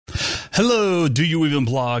Hello, Do You Even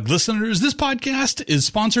Blog listeners? This podcast is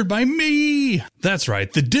sponsored by me. That's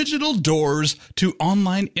right. The digital doors to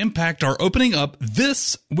online impact are opening up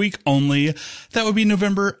this week only. That would be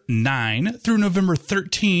November 9 through November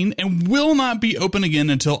 13 and will not be open again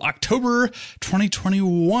until October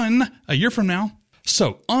 2021, a year from now.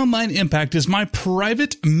 So, Online Impact is my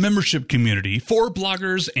private membership community for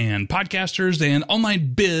bloggers and podcasters and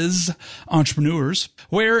online biz entrepreneurs,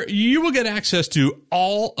 where you will get access to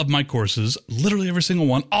all of my courses, literally every single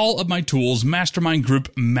one, all of my tools, mastermind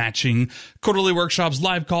group matching, quarterly workshops,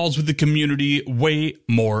 live calls with the community, way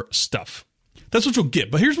more stuff. That's what you'll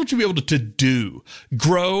get. But here's what you'll be able to do.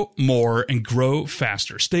 Grow more and grow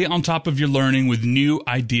faster. Stay on top of your learning with new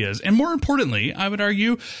ideas. And more importantly, I would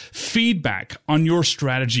argue, feedback on your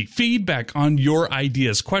strategy, feedback on your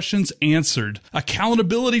ideas, questions answered,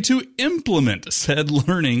 accountability to implement said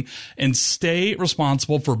learning, and stay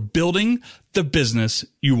responsible for building the business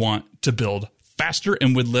you want to build faster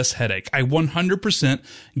and with less headache. I 100%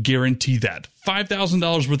 guarantee that.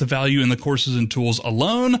 $5,000 worth of value in the courses and tools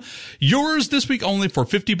alone. Yours this week only for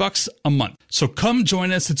 $50 a month. So come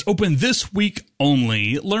join us. It's open this week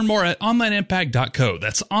only. Learn more at onlineimpact.co.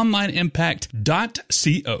 That's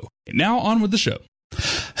onlineimpact.co. Now on with the show.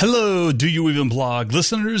 Hello, Do You Even Blog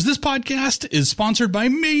listeners? This podcast is sponsored by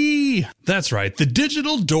me. That's right. The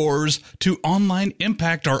digital doors to online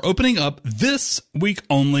impact are opening up this week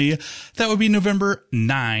only. That would be November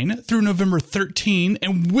 9 through November 13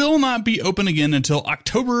 and will not be open again until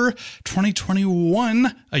October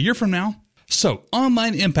 2021, a year from now. So,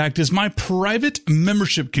 Online Impact is my private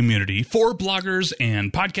membership community for bloggers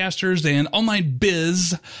and podcasters and online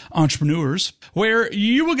biz entrepreneurs, where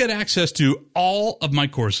you will get access to all of my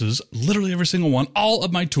courses, literally every single one, all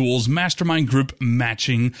of my tools, mastermind group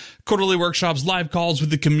matching, quarterly workshops, live calls with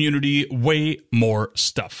the community, way more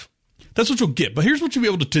stuff. That's what you'll get. But here's what you'll be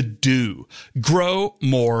able to do. Grow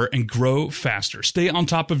more and grow faster. Stay on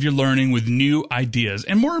top of your learning with new ideas.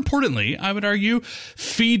 And more importantly, I would argue,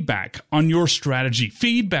 feedback on your strategy,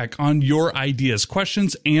 feedback on your ideas,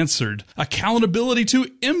 questions answered, accountability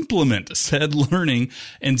to implement said learning,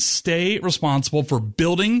 and stay responsible for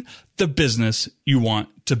building the business you want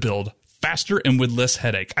to build faster and with less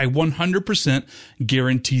headache. I 100%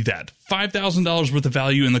 guarantee that. $5,000 worth of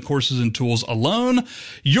value in the courses and tools alone.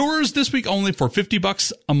 Yours this week only for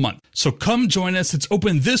 $50 a month. So come join us. It's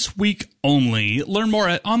open this week only. Learn more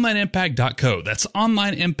at onlineimpact.co. That's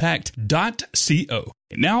onlineimpact.co.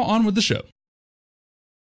 Now on with the show.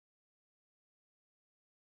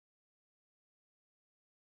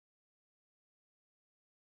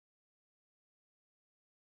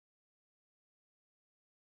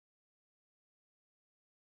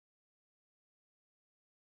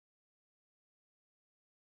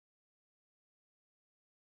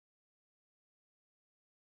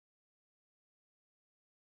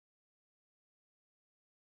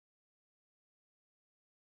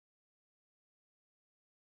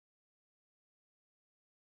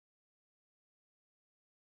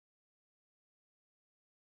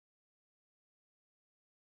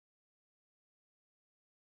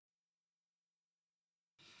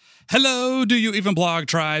 Hello, Do You Even Blog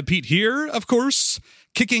Tribe? Pete here, of course,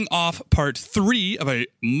 kicking off part 3 of a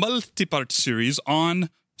multi-part series on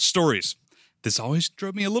stories. This always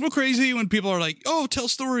drove me a little crazy when people are like, oh, tell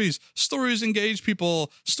stories. Stories engage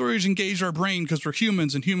people. Stories engage our brain because we're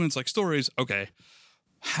humans and humans like stories. Okay,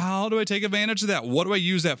 how do I take advantage of that? What do I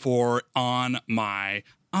use that for on my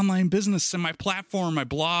online business and my platform, my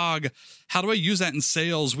blog? How do I use that in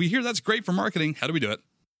sales? We hear that's great for marketing. How do we do it?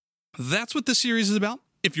 That's what this series is about.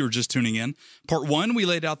 If you're just tuning in, part 1, we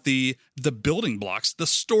laid out the building blocks, the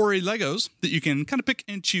story Legos that you can kind of pick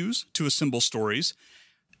and choose to assemble stories.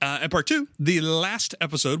 At part 2, the last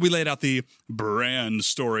episode, we laid out the brand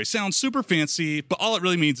story. Sounds super fancy, but all it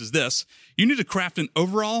really means is this. You need to craft an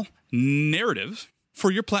overall narrative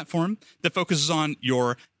for your platform that focuses on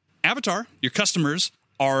your avatar, your customers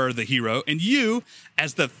are the hero, and you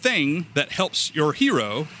as the thing that helps your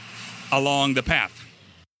hero along the path.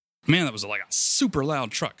 Man, that was like a super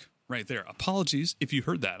loud truck right there. Apologies if you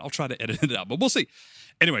heard that. I'll try to edit it out, but we'll see.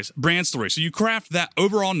 Anyways, brand story. So you craft that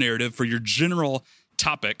overall narrative for your general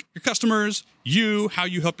topic, your customers, you, how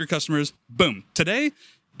you help your customers. Boom. Today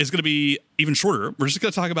is going to be even shorter. We're just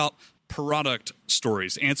going to talk about product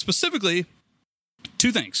stories, and specifically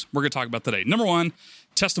 2 things we're going to talk about today. Number 1,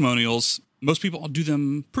 testimonials. Most people do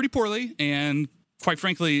them pretty poorly and, quite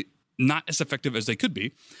frankly, not as effective as they could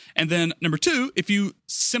be. And then number 2, if you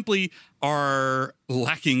simply are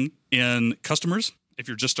lacking in customers, if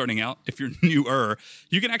you're just starting out, if you're newer,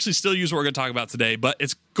 you can actually still use what we're going to talk about today, but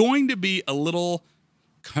it's going to be a little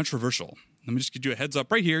controversial. Let me just give you a heads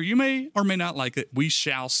up right here. You may or may not like it. We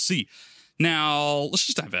shall see. Now, let's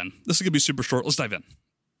just dive in. This is going to be super short. Let's dive in.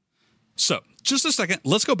 So, just a second.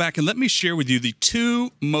 Let's go back and let me share with you the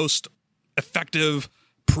 2 most effective,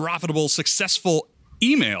 profitable, successful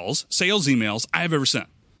emails, sales emails I have ever sent.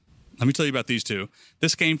 Let me tell you about these 2.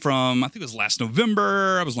 This came from, I think it was last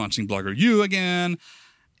November. I was launching Blogger U again.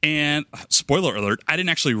 And spoiler alert, I didn't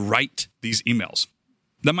actually write these emails.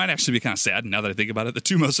 That might actually be kind of sad now that I think about it. The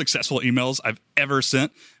 2 most successful emails I've ever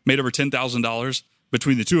sent made over $10,000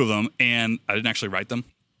 between the 2 of them, and I didn't actually write them.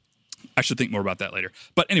 I should think more about that later.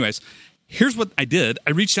 But anyways, here's what I did.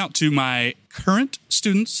 I reached out to my current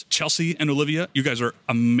students, Chelsea and Olivia. You guys are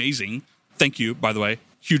amazing. Thank you, by the way.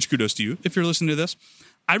 Huge kudos to you if you're listening to this.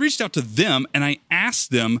 I reached out to them, and I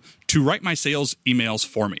asked them to write my sales emails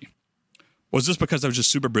for me. Was this because I was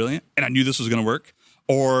just super brilliant and I knew this was going to work?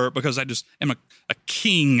 Or because I just am a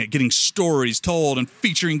king at getting stories told and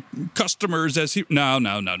featuring customers as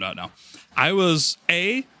No. I was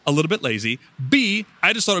A, a little bit lazy. B,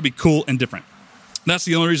 I just thought it'd be cool and different. That's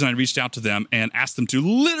the only reason I reached out to them and asked them to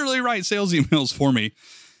literally write sales emails for me.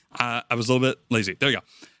 I was a little bit lazy. There you go.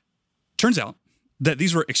 Turns out that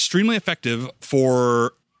these were extremely effective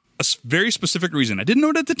for a very specific reason. I didn't know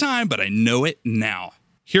it at the time, but I know it now.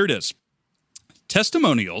 Here it is.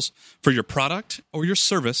 Testimonials for your product or your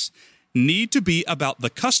service need to be about the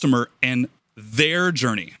customer and their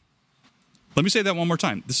journey. Let me say that one more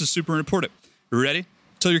time. This is super important. Ready?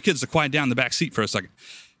 Tell your kids to quiet down in the back seat for a second.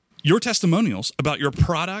 Your testimonials about your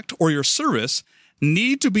product or your service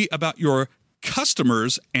need to be about your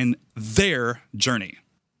customers and their journey,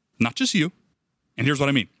 not just you. And here's what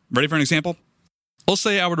I mean. Ready for an example? Let's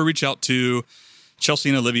say I were to reach out to Chelsea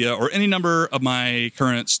and Olivia or any number of my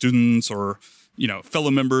current students or fellow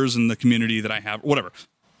members in the community that I have, whatever.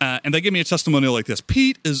 And they give me a testimonial like this.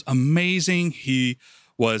 Pete is amazing. He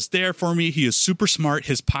was there for me. He is super smart.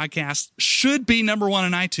 His podcast should be number 1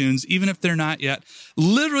 in iTunes, even if they're not yet.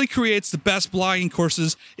 Literally creates the best blogging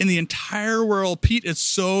courses in the entire world. Pete is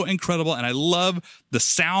so incredible, and I love the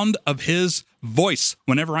sound of his voice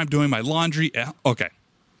whenever I'm doing my laundry. Okay,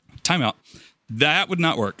 time out. That would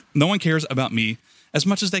not work. No one cares about me as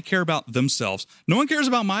much as they care about themselves. No one cares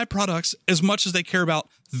about my products as much as they care about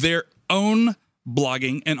their own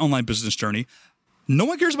blogging and online business journey. No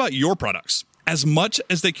one cares about your products as much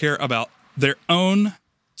as they care about their own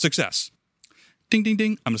success. Ding, ding,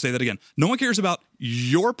 ding. I'm going to say that again. No one cares about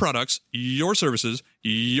your products, your services,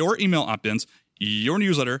 your email opt-ins, your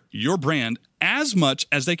newsletter, your brand, as much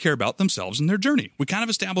as they care about themselves and their journey. We kind of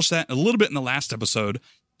established that a little bit in the last episode.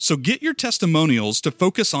 So get your testimonials to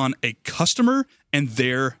focus on a customer and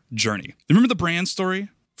their journey. Remember the brand story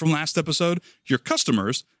from last episode? Your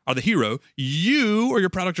customers are the hero. You or your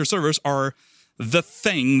product or service are the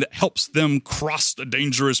thing that helps them cross the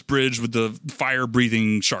dangerous bridge with the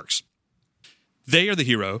fire-breathing sharks. They are the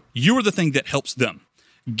hero. You are the thing that helps them.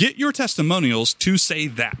 Get your testimonials to say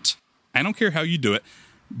that. I don't care how you do it,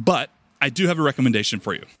 but I do have a recommendation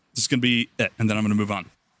for you. This is going to be it, and then I'm going to move on.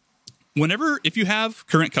 If you have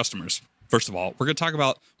current customers, first of all, we're going to talk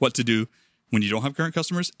about what to do when you don't have current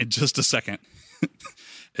customers in just a second.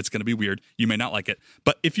 It's going to be weird. You may not like it.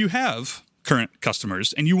 But if you have current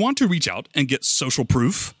customers and you want to reach out and get social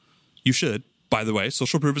proof, you should. By the way,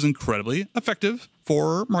 social proof is incredibly effective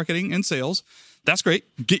for marketing and sales. That's great.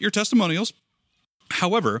 Get your testimonials.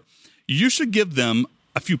 However, you should give them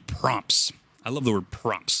a few prompts. I love the word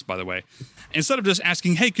prompts, by the way. Instead of just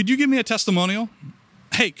asking, hey, could you give me a testimonial?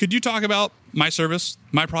 Hey, could you talk about my service,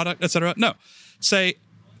 my product, etc.? No. Say,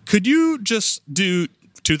 could you just do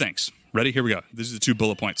 2 things? Ready? Here we go. These are the 2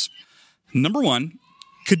 bullet points. Number 1,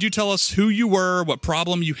 could you tell us who you were, what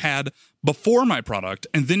problem you had before my product,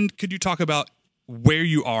 and then could you talk about where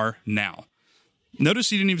you are now?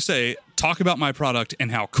 Notice you didn't even say, talk about my product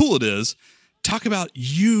and how cool it is. Talk about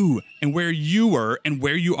you and where you were and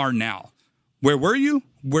where you are now. Where were you?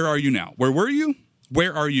 Where are you now? Where were you?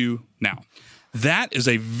 Where are you now? That is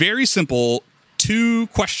a very simple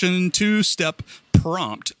 2-question, 2-step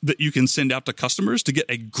prompt that you can send out to customers to get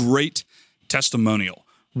a great testimonial.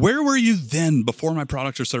 Where were you then before my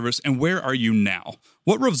product or service, and where are you now?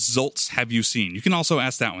 What results have you seen? You can also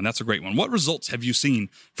ask that one. That's a great one. What results have you seen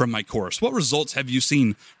from my course? What results have you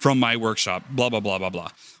seen from my workshop? Blah, blah, blah, blah,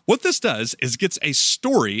 blah. What this does is gets a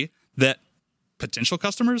story that potential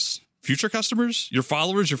customers, future customers, your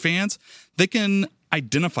followers, your fans, they can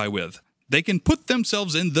identify with. They can put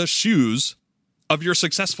themselves in the shoes of your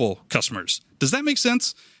successful customers. Does that make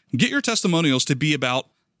sense? Get your testimonials to be about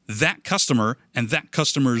that customer and that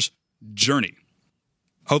customer's journey.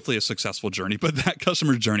 Hopefully a successful journey, but that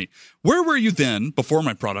customer's journey. Where were you then before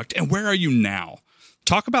my product, and where are you now?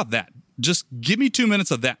 Talk about that. Just give me 2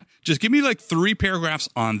 minutes of that. Just give me like 3 paragraphs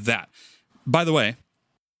on that. By the way,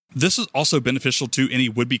 this is also beneficial to any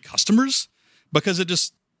would-be customers because it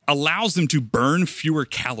just allows them to burn fewer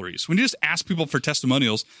calories. When you just ask people for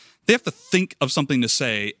testimonials, they have to think of something to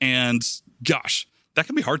say. And gosh, that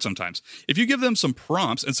can be hard sometimes. If you give them some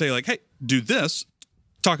prompts and say like, hey, do this,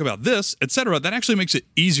 talk about this, etc., that actually makes it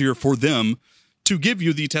easier for them to give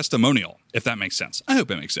you the testimonial, if that makes sense. I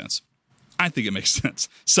hope it makes sense. I think it makes sense.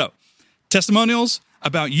 So, testimonials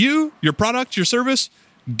about you, your product, your service,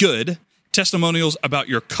 good. Testimonials about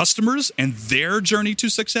your customers and their journey to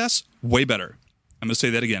success, way better. I'm going to say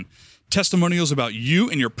that again. Testimonials about you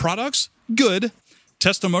and your products, good.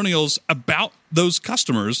 Testimonials about those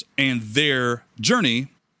customers and their journey,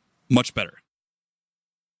 much better.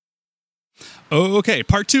 Okay,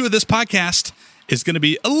 part 2 of this podcast is going to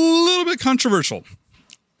be a little bit controversial.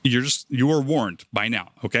 You are warned by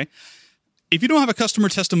now, okay? If you don't have a customer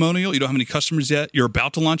testimonial, you don't have any customers yet, you're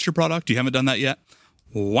about to launch your product, you haven't done that yet,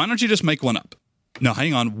 why don't you just make one up? Now,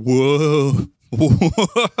 hang on. Whoa.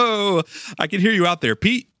 I can hear you out there.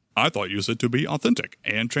 Pete, I thought you said to be authentic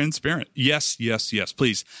and transparent. Yes,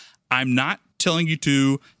 please. I'm not telling you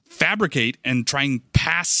to fabricate and try and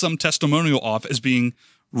pass some testimonial off as being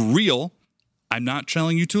real. I'm not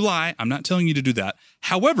telling you to lie. I'm not telling you to do that.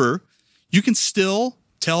 However, you can still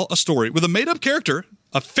tell a story with a made-up character,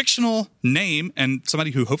 a fictional name, and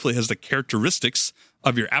somebody who hopefully has the characteristics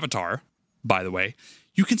of your avatar, by the way.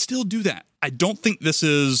 You can still do that. I don't think this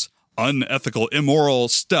is unethical, immoral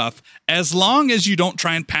stuff, as long as you don't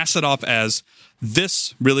try and pass it off as,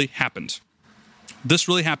 this really happened. This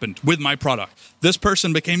really happened with my product. This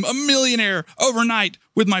person became a millionaire overnight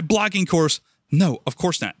with my blogging course. No, of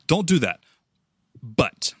course not. Don't do that.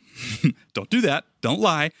 But don't do that. Don't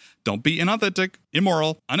lie. Don't be inauthentic,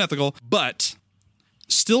 immoral, unethical, but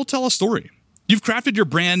still tell a story. You've crafted your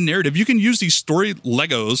brand narrative. You can use these story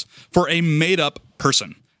Legos for a made-up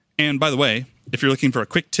person. And by the way, if you're looking for a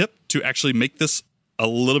quick tip to actually make this a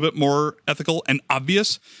little bit more ethical and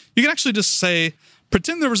obvious, you can actually just say,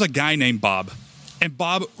 pretend there was a guy named Bob, and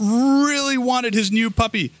Bob really wanted his new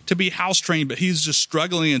puppy to be house trained, but he's just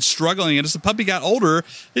struggling. And as the puppy got older,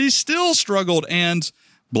 he still struggled and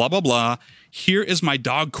blah, blah, blah. Here is my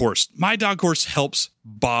dog course. My dog course helps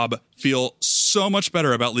Bob feel so much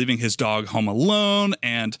better about leaving his dog home alone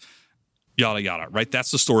and yada, yada, right?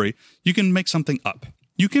 That's the story. You can make something up.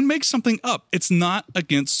 It's not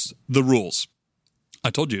against the rules.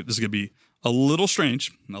 I told you this is going to be a little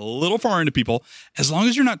strange, a little foreign to people, as long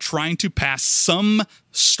as you're not trying to pass some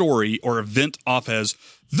story or event off as,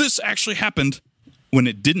 this actually happened, when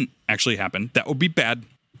it didn't actually happen. That would be bad.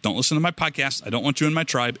 Don't listen to my podcast. I don't want you in my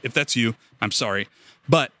tribe. If that's you, I'm sorry.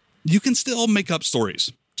 But you can still make up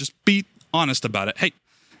stories. Just be honest about it. Hey,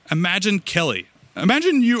 imagine Kelly.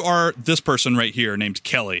 Imagine you are this person right here named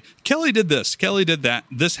Kelly. Kelly did this. Kelly did that.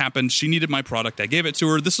 This happened. She needed my product. I gave it to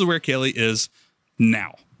her. This is where Kelly is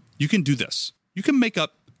now. You can do this. You can make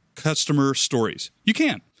up customer stories. You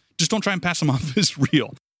can. Just don't try and pass them off as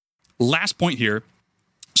real. Last point here.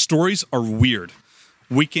 Stories are weird.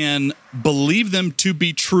 We can believe them to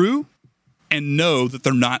be true and know that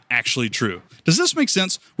they're not actually true. Does this make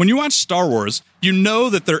sense? When you watch Star Wars, you know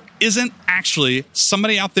that there isn't actually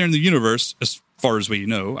somebody out there in the universe, as far as we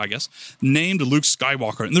know, I guess, named Luke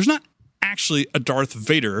Skywalker. And there's not actually a Darth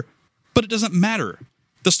Vader, but it doesn't matter.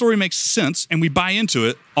 The story makes sense and we buy into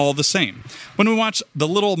it all the same. When we watch The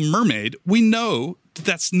Little Mermaid, we know that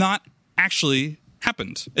that's not actually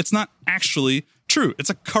happened. It's not actually true. It's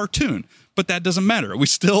a cartoon. But that doesn't matter. We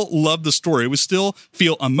still love the story. We still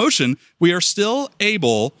feel emotion. We are still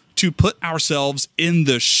able to put ourselves in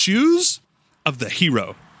the shoes of the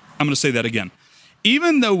hero. I'm going to say that again.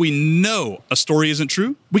 Even though we know a story isn't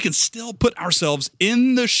true, we can still put ourselves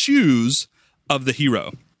in the shoes of the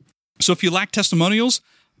hero. So if you lack testimonials,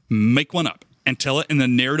 make one up and tell it in the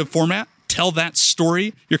narrative format. Tell that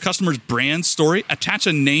story, your customer's brand story. Attach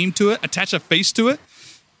a name to it. Attach a face to it.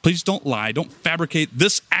 Please don't lie. Don't fabricate.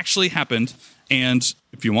 This actually happened. And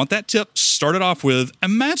if you want that tip, start it off with,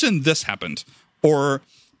 imagine this happened. Or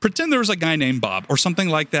pretend there was a guy named Bob or something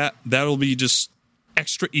like that. That'll be just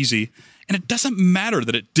extra easy. And it doesn't matter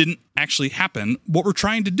that it didn't actually happen. What we're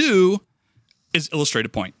trying to do is illustrate a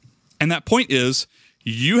point. And that point is,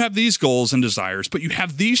 you have these goals and desires, but you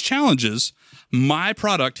have these challenges. My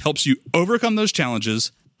product helps you overcome those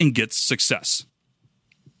challenges and get success.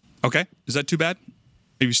 Okay? Is that too bad?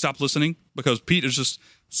 Have you stopped listening because Pete is just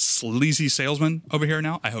sleazy salesman over here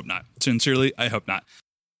now? I hope not. Sincerely, I hope not.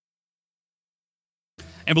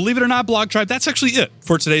 And believe it or not, Blog Tribe, that's actually it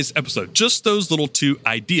for today's episode. Just those little 2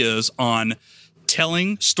 ideas on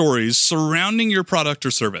telling stories surrounding your product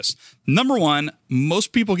or service. Number one,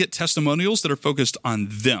 most people get testimonials that are focused on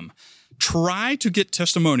them. Try to get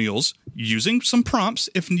testimonials using some prompts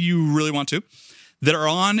if you really want to, that are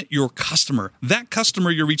on your customer, that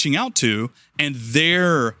customer you're reaching out to, and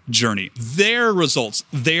their journey, their results,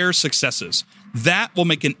 their successes. That will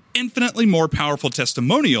make an infinitely more powerful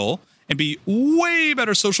testimonial and be way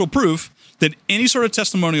better social proof than any sort of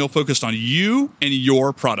testimonial focused on you and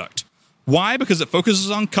your product. Why? Because it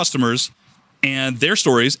focuses on customers and their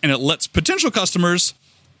stories, and it lets potential customers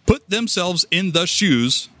put themselves in the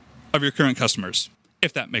shoes of your current customers,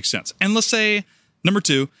 if that makes sense. And let's say, number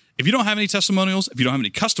two, if you don't have any testimonials, if you don't have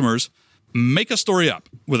any customers, make a story up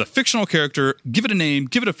with a fictional character, give it a name,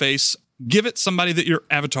 give it a face, give it somebody that your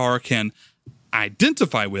avatar can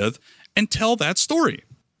identify with, and tell that story.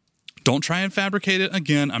 Don't try and fabricate it.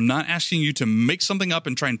 Again, I'm not asking you to make something up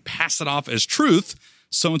and try and pass it off as truth.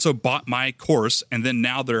 So-and-so bought my course and then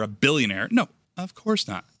now they're a billionaire. No, of course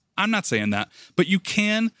not. I'm not saying that. But you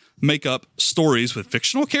can make up stories with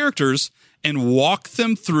fictional characters and walk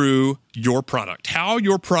them through your product, how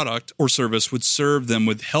your product or service would serve them,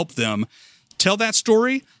 would help them. Tell that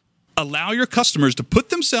story. Allow your customers to put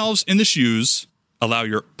themselves in the shoes. Allow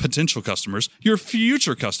your potential customers, your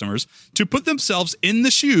future customers, to put themselves in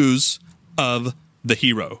the shoes of the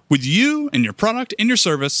hero, with you and your product and your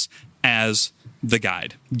service as the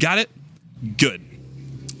guide. Got it? Good.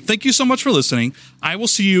 Thank you so much for listening. I will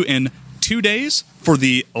see you in 2 days for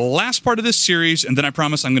the last part of this series, and then I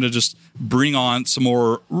promise I'm going to just bring on some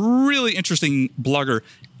more really interesting blogger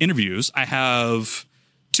interviews. I have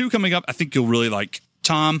 2 coming up. I think you'll really like.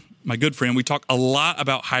 Tom, my good friend, we talk a lot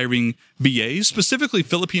about hiring VAs, specifically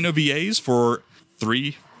Filipino VAs for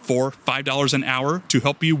 $3, $4, $5 an hour to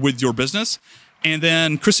help you with your business. And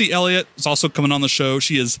then Chrissy Elliott is also coming on the show.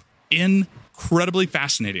 She is incredibly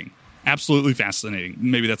fascinating. Absolutely fascinating.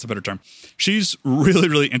 Maybe that's a better term. She's really,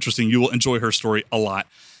 really interesting. You will enjoy her story a lot.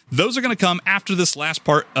 Those are going to come after this last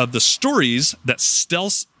part of the stories that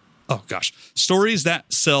stories that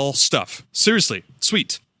sell stuff. Seriously,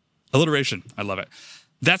 sweet. Alliteration. I love it.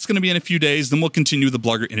 That's going to be in a few days. Then we'll continue the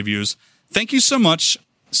blogger interviews. Thank you so much.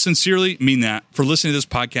 Sincerely mean that, for listening to this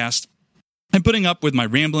podcast and putting up with my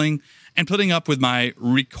rambling and putting up with my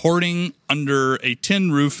recording under a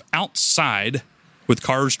tin roof outside with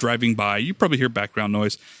cars driving by. You probably hear background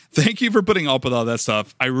noise. Thank you for putting up with all that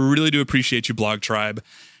stuff. I really do appreciate you, Blog Tribe.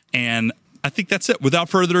 And I think that's it. Without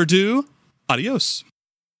further ado, adios.